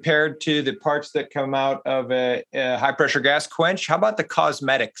quench compared to the parts that come out of a high pressure gas quench, how about the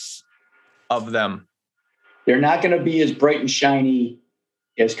cosmetics of them? They're not going to be as bright and shiny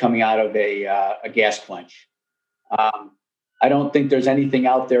as coming out of a gas quench. I don't think there's anything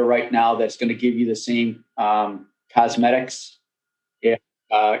out there right now that's going to give you the same cosmetics as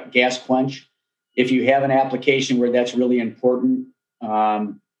gas quench. If you have an application where that's really important,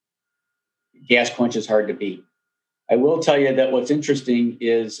 gas quench is hard to beat. I will tell you that what's interesting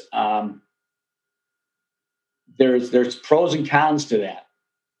is there's pros and cons to that.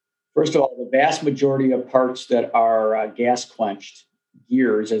 First of all, the vast majority of parts that are gas quenched,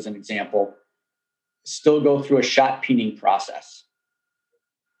 gears as an example, still go through a shot peening process.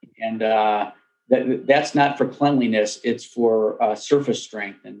 And that's not for cleanliness, it's for surface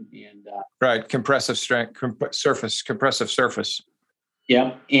strength and right, compressive strength, compressive surface.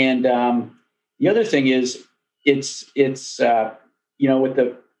 Yeah, and the other thing is it's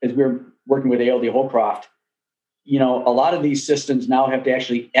as we're working with ALD Holdcroft, a lot of these systems now have to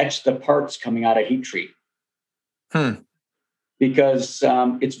actually etch the parts coming out of heat treat. Because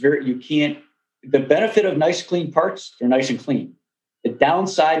the benefit of nice clean parts, they're nice and clean. The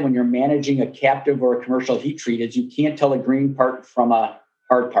downside when you're managing a captive or a commercial heat treat is you can't tell a green part from a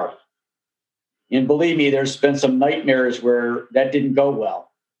hard part. And believe me, there's been some nightmares where that didn't go well.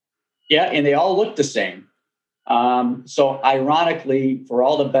 Yeah, and they all look the same. So ironically, for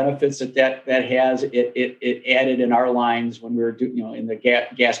all the benefits that has, it added in our lines when we were doing, in the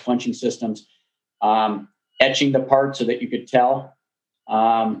gas quenching systems, etching the part so that you could tell.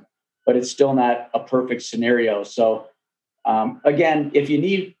 But it's still not a perfect scenario. So again, if you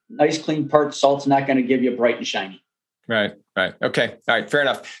need nice clean parts, salt's not going to give you bright and shiny. Right. Okay. All right. Fair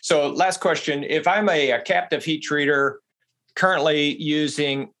enough. So last question. If I'm a captive heat treater, currently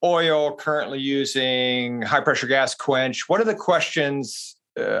using oil, currently using high pressure gas quench, what are the questions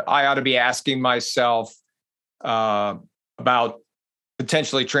I ought to be asking myself about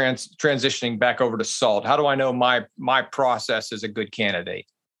potentially transitioning back over to salt? How do I know my process is a good candidate?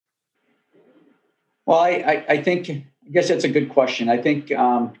 Well, I guess that's a good question. I think,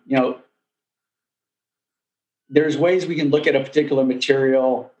 there's ways we can look at a particular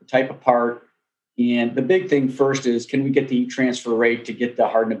material, type of part. And the big thing first is, can we get the heat transfer rate to get the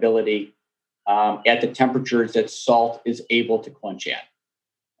hardenability at the temperatures that salt is able to quench at?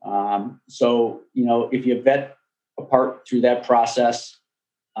 So, if you vet a part through that process,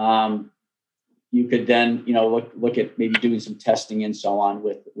 you could then, look at maybe doing some testing and so on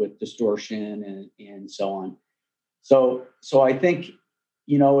with distortion and so on. So I think,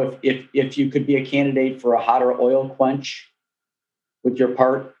 if you could be a candidate for a hotter oil quench with your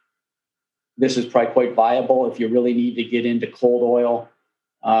part, this is probably quite viable. If you really need to get into cold oil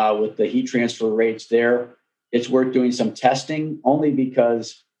with the heat transfer rates there, it's worth doing some testing, only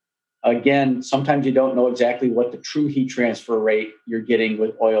because, again, sometimes you don't know exactly what the true heat transfer rate you're getting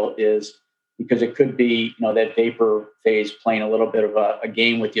with oil is, because it could be, that vapor phase playing a little bit of a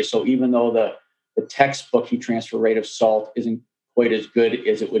game with you. So even though the the textbook heat transfer rate of salt isn't quite as good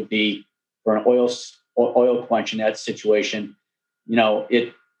as it would be for an oil quench in that situation.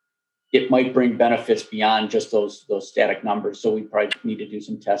 It might bring benefits beyond just those static numbers. So we probably need to do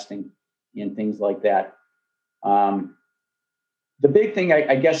some testing and things like that. The big thing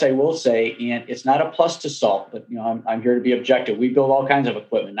I guess I will say, and it's not a plus to salt, but I'm here to be objective. We build all kinds of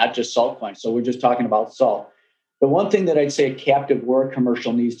equipment, not just salt quench. So we're just talking about salt. The one thing that I'd say a captive work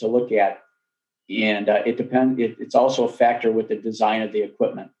commercial needs to look at, and it depends. It's also a factor with the design of the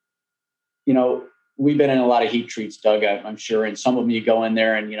equipment. We've been in a lot of heat treats, Doug, I'm sure, and some of them you go in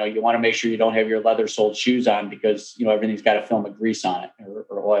there and you want to make sure you don't have your leather-soled shoes on because everything's got a film of grease on it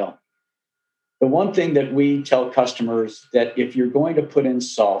or oil. The one thing that we tell customers that if you're going to put in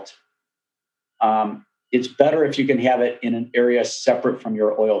salt, it's better if you can have it in an area separate from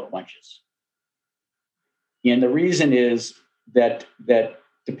your oil quenches. And the reason is that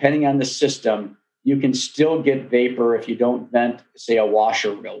depending on the system, you can still get vapor if you don't vent, say, a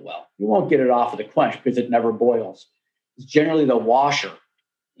washer real well. You won't get it off of the quench because it never boils. It's generally the washer.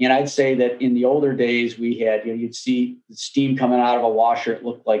 And I'd say that in the older days, we had, you'd see the steam coming out of a washer. It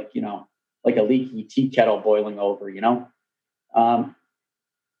looked like, like a leaky tea kettle boiling over,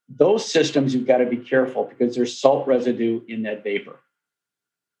 Those systems, you've got to be careful because there's salt residue in that vapor.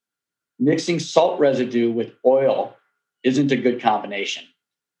 Mixing salt residue with oil isn't a good combination.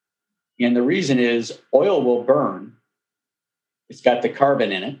 And the reason is oil will burn. It's got the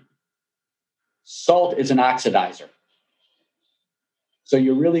carbon in it. Salt is an oxidizer. So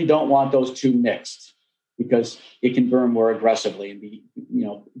you really don't want those two mixed because it can burn more aggressively and be,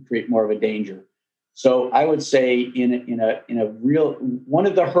 create more of a danger. So I would say in a real, one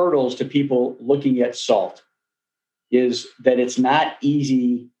of the hurdles to people looking at salt is that it's not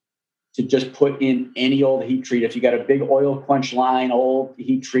easy to just put in any old heat treat. If you got a big oil quench line, old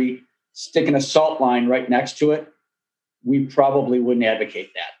heat treat, sticking a salt line right next to it, we probably wouldn't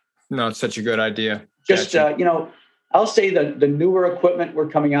advocate that. No, it's such a good idea. Just, I'll say the newer equipment we're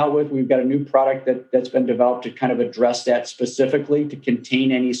coming out with, we've got a new product that's been developed to kind of address that specifically to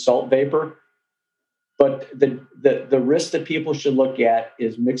contain any salt vapor. But the risk that people should look at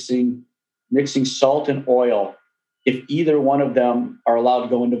is mixing salt and oil. If either one of them are allowed to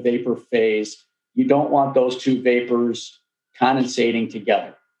go into vapor phase, you don't want those two vapors condensating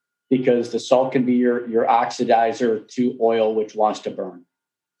together because the salt can be your oxidizer to oil, which wants to burn.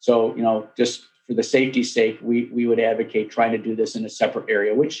 So, just for the safety's sake, we would advocate trying to do this in a separate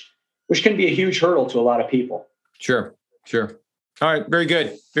area, which can be a huge hurdle to a lot of people. Sure. All right. Very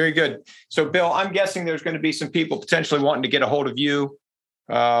good. Very good. So, Bill, I'm guessing there's going to be some people potentially wanting to get a hold of you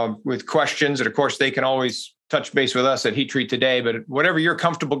with questions. And of course, they can always touch base with us at Heat Treat Today. But whatever you're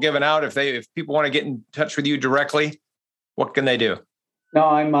comfortable giving out, if people want to get in touch with you directly, what can they do? No,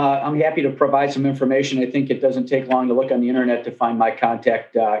 I'm happy to provide some information. I think it doesn't take long to look on the internet to find my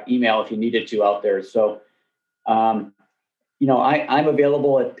contact email if you needed to out there. So, I'm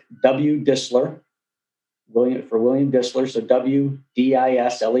available at W Dissler, William Dissler. So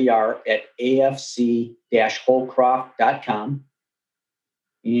WDISLER at afc-holcroft.com.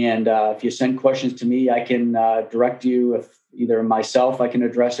 And if you send questions to me, I can direct you. If either myself, I can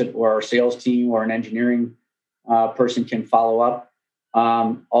address it, or our sales team or an engineering person can follow up.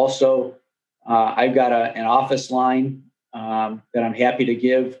 Also, I've got an office line that I'm happy to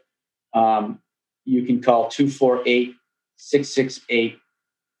give. You can call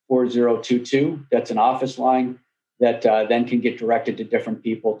 248-668-4022. That's an office line that then can get directed to different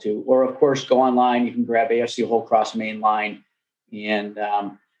people too. Or, of course, go online. You can grab AFC Holcroft's main line. And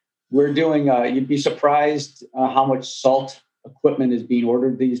we're doing, you'd be surprised how much salt equipment is being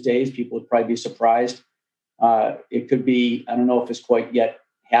ordered these days. People would probably be surprised. It could be, I don't know if it's quite yet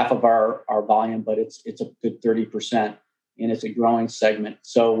half of our volume, but it's a good 30%, and it's a growing segment.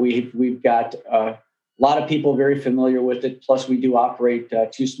 So we've got a lot of people very familiar with it. Plus, we do operate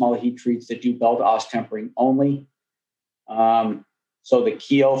two small heat treats that do bell-to-os tempering only. So the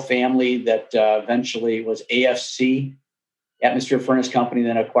Keogh family that eventually was AFC, Atmosphere Furnace Company,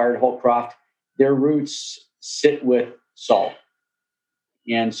 then acquired Holcroft, their roots sit with salt.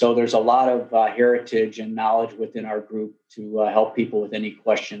 And so there's a lot of heritage and knowledge within our group to help people with any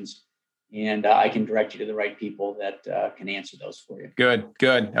questions. And I can direct you to the right people that can answer those for you. Good.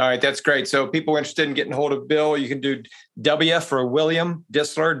 All right. That's great. So people interested in getting a hold of Bill, you can do W for William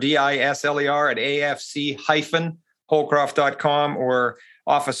Dissler, Dissler at afc-holcroft.com or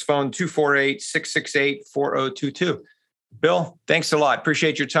office phone 248-668-4022. Bill, thanks a lot.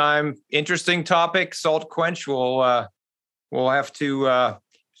 Appreciate your time. Interesting topic, salt quench. We'll have to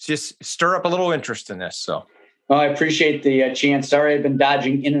just stir up a little interest in this. So Well, I appreciate the chance. Sorry, I've been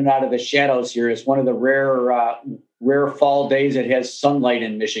dodging in and out of the shadows here. It's one of the rare fall days that has sunlight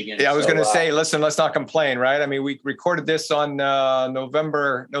in Michigan. Yeah, I was going to say, listen, let's not complain, right? I mean, we recorded this on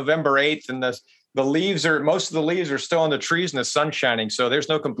November 8th, and most of the leaves are still on the trees and the sun's shining. So there's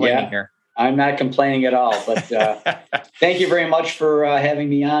no complaining here. I'm not complaining at all, but thank you very much for having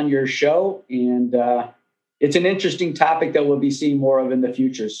me on your show. And it's an interesting topic that we'll be seeing more of in the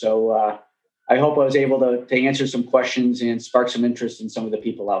future. So I hope I was able to answer some questions and spark some interest in some of the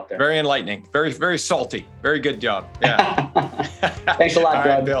people out there. Very enlightening. Very, very salty. Very good job. Yeah. Thanks a lot, All Doug.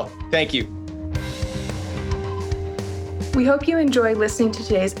 right, Bill. Thank you. We hope you enjoyed listening to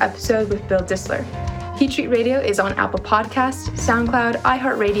today's episode with Bill Distler. Heat Treat Radio is on Apple Podcasts, SoundCloud,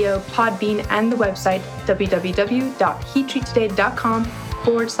 iHeartRadio, Podbean, and the website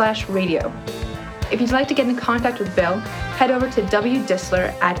www.heattreattoday.com/radio. If you'd like to get in contact with Bill, head over to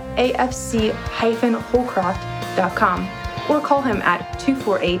wdistler@afc-holcroft.com or call him at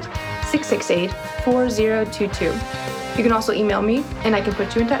 248-668-4022. You can also email me and I can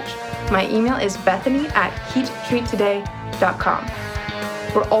put you in touch. My email is bethany@heattreattoday.com.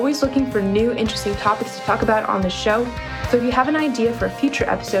 We're always looking for new, interesting topics to talk about on the show, so if you have an idea for a future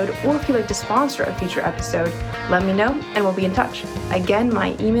episode or if you'd like to sponsor a future episode, let me know and we'll be in touch. Again,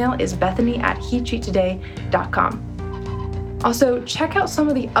 my email is bethany@heattreattoday.com. Also, check out some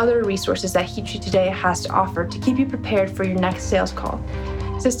of the other resources that Heat Treat Today has to offer to keep you prepared for your next sales call,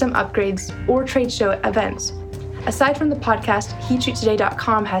 system upgrades, or trade show events. Aside from the podcast,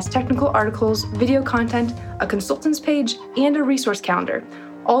 heattreattoday.com has technical articles, video content, a consultants page, and a resource calendar,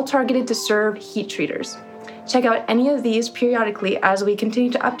 all targeted to serve heat treaters. Check out any of these periodically as we continue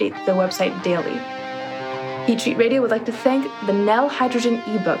to update the website daily. Heat Treat Radio would like to thank the Nel Hydrogen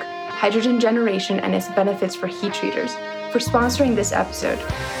ebook, Hydrogen Generation and Its Benefits for Heat Treaters, for sponsoring this episode.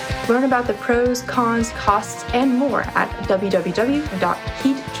 Learn about the pros, cons, costs, and more at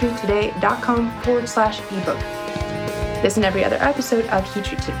www.heattreattoday.com/ebook. This and every other episode of Heat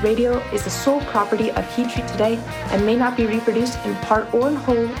Treat Radio is the sole property of Heat Treat Today and may not be reproduced in part or in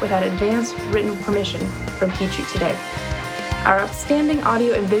whole without advance written permission from Heat Treat Today. Our outstanding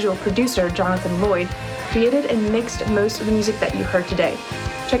audio and visual producer, Jonathan Lloyd, created and mixed most of the music that you heard today.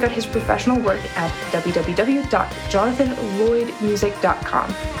 Check out his professional work at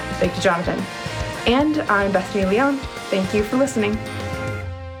www.jonathanlloydmusic.com. Thank you, Jonathan. And I'm Bethany Leon. Thank you for listening.